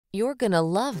You're gonna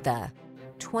love the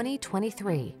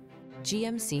 2023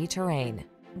 GMC Terrain.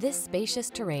 This spacious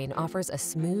Terrain offers a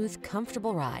smooth,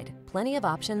 comfortable ride, plenty of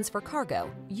options for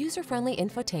cargo, user-friendly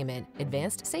infotainment,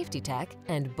 advanced safety tech,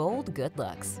 and bold good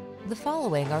looks. The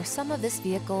following are some of this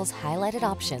vehicle's highlighted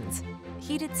options: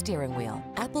 heated steering wheel,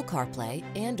 Apple CarPlay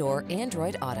and/or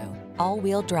Android Auto,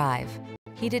 all-wheel drive,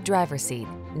 heated driver's seat,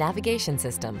 navigation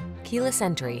system, keyless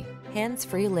entry,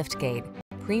 hands-free liftgate,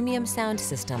 premium sound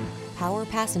system, power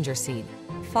passenger seat,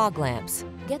 fog lamps.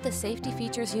 Get the safety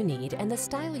features you need and the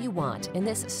style you want in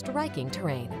this striking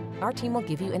Terrain. Our team will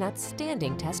give you an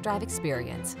outstanding test drive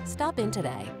experience. Stop in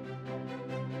today.